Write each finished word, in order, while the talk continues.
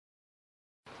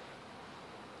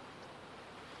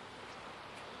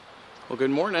Well, good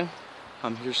morning.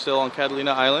 I'm here still on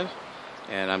Catalina Island,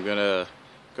 and I'm gonna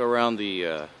go around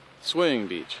the swimming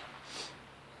beach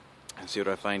and see what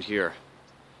I find here.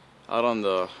 Out on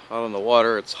the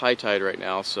water, it's high tide right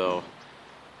now, so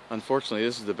unfortunately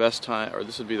this is the best time, or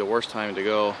this would be the worst time to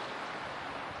go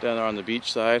down there on the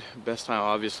beach side. Best time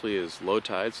obviously is low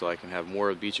tide, so I can have more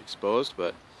of the beach exposed,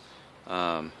 but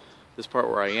this part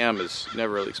where I am is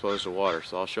never really exposed to water,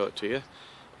 so I'll show it to you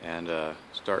and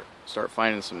start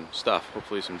finding some stuff,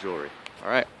 hopefully some jewelry. All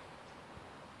right.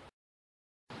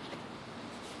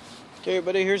 Okay,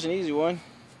 everybody, here's an easy one.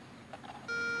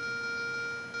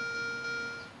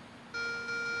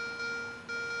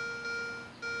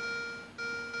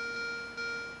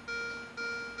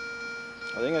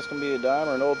 I think that's gonna be a dime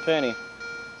or an old penny.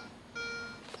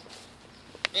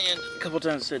 And a couple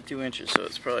times it said 2 inches, so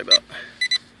it's probably about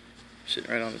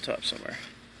sitting right on the top somewhere.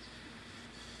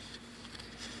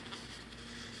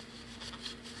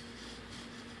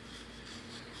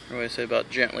 What do I say about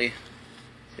gently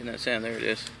in that sand? There it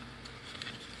is.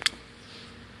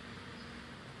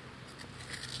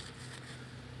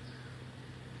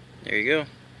 There you go.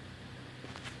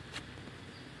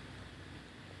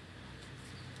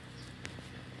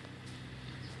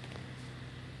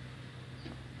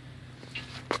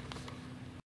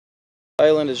 The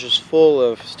island is just full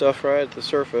of stuff right at the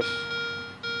surface.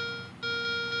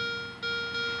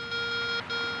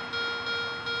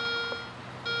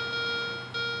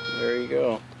 There you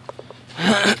go.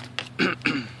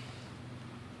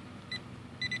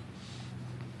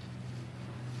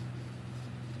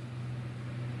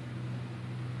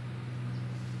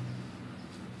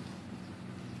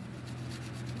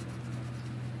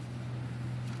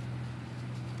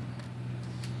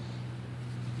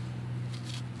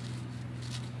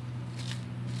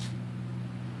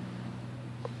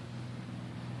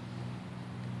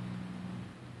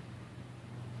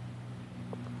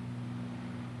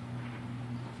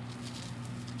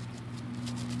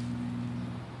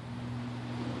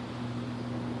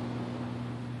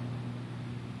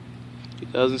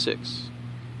 $2006.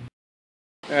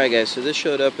 Alright guys, so this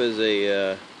showed up as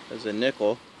a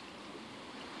nickel,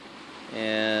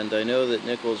 and I know that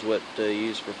nickel is what you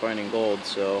use for finding gold,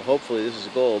 so hopefully this is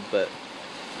gold, but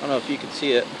I don't know if you can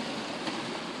see it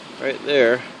right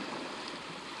there.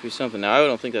 Could be something. Now I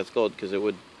don't think that's gold because it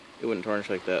wouldn't tarnish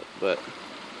like that, but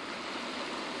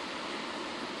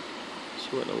let's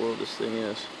see what in the world this thing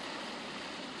is.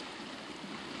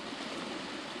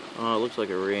 Oh, it looks like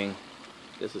a ring.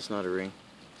 Guess it's not a ring.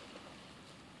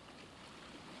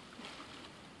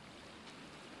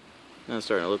 Now it's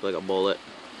starting to look like a bullet.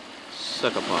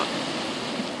 Suck-a-pop.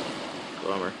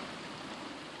 Bummer.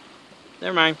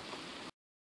 Never mind.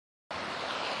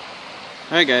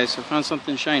 Alright guys, I found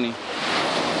something shiny.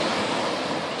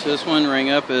 So this one rang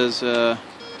up as I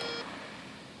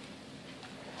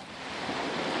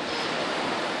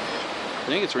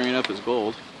think it's ringing up as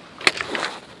gold.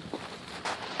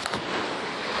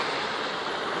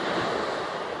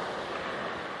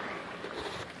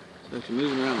 So if you're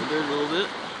moving around the dirt a little bit,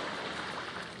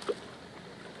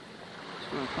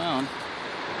 that's what I found.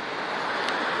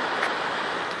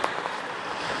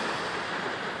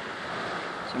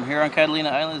 So I'm here on Catalina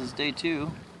Island. This is day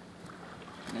 2.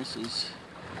 And this is,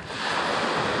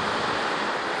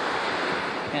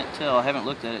 can't tell, I haven't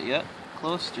looked at it yet.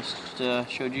 Close, just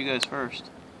showed you guys first.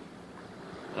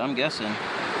 But I'm guessing.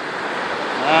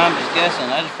 I'm just guessing.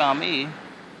 I just found me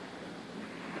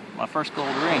my first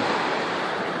gold ring.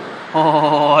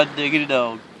 Oh, I diggity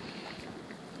dog.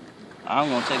 I'm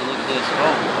going to take a look at this.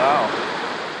 Oh,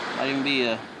 wow. Might even be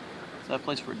a... Is that a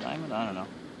place for a diamond? I don't know.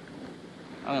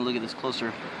 I'm going to look at this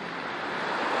closer.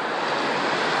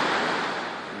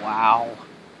 Wow.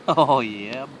 Oh,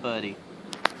 yeah, buddy.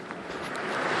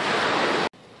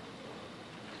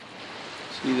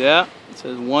 See that? It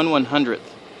says 1/100th.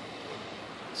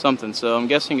 Something. So I'm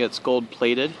guessing it's gold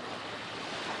plated.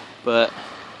 But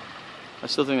I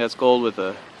still think that's gold with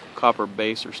a copper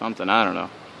base or something, I don't know.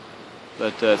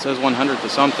 But it says 1/100th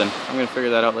of something. I'm going to figure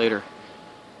that out later.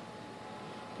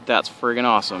 That's friggin'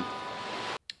 awesome.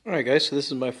 Alright guys, so this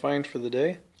is my find for the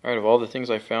day. Alright, of all the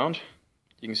things I found,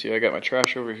 you can see I got my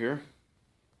trash over here.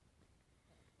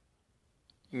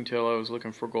 You can tell I was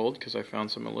looking for gold because I found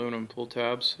some aluminum pull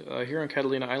tabs. Here on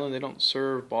Catalina Island they don't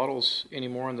serve bottles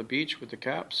anymore on the beach with the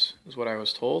caps, is what I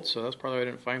was told, so that's probably why I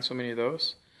didn't find so many of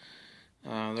those.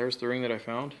 There's the ring that I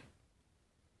found.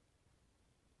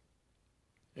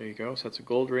 There you go. So that's a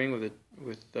gold ring with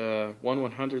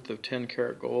 1/100th of 10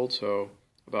 karat gold, so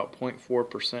about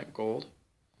 0.4% gold.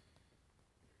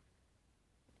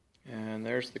 And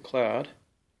there's the clad.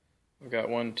 We've got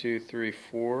 1, 2, 3,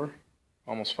 4,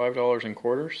 almost $5 in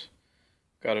quarters.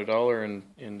 Got $1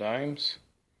 in dimes.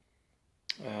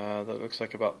 That looks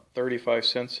like about 35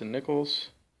 cents in nickels,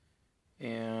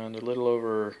 and a little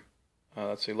over,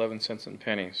 let's say 11 cents in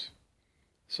pennies.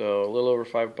 So a little over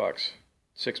 $5,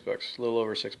 $6, a little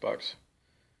over $6.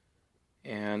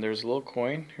 And there's a little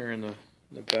coin here in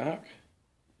the back.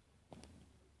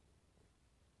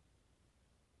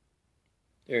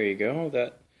 There you go.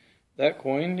 That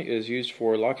coin is used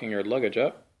for locking your luggage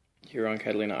up here on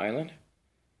Catalina Island,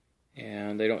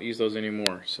 and they don't use those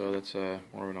anymore, so that's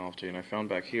more of a novelty. And I found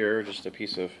back here just a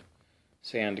piece of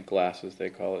sand glass, as they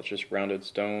call it. It's just rounded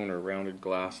stone or rounded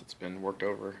glass that's been worked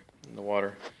over in the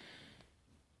water.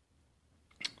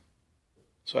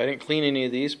 So I didn't clean any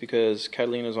of these because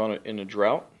Catalina's in a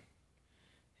drought,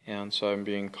 and so I'm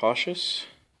being cautious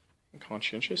and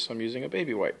conscientious. I'm using a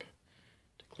baby wipe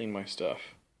to clean my stuff.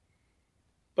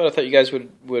 But I thought you guys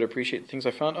would appreciate the things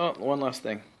I found. Oh, one last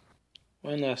thing.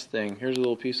 Here's a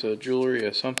little piece of jewelry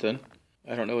or something.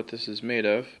 I don't know what this is made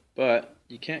of, but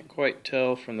you can't quite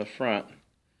tell from the front.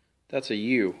 That's a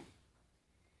U.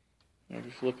 Now if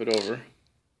you flip it over,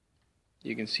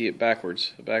 you can see it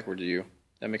backwards, a backwards U.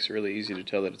 That makes it really easy to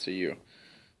tell that it's a U.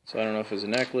 So I don't know if it's a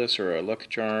necklace or a luck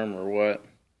charm or what,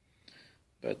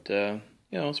 but you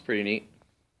know, it's pretty neat.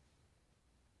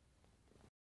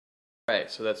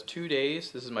 Alright, so that's 2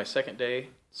 days. This is my second day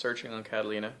searching on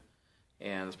Catalina,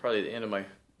 and it's probably the end of my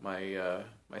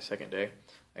second day.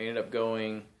 I ended up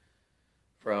going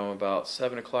from about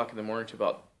 7 o'clock in the morning to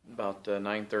about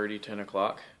 9:30, 10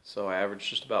 o'clock. So I averaged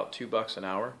just about $2 an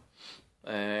hour,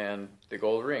 and the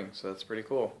gold ring. So that's pretty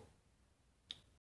cool.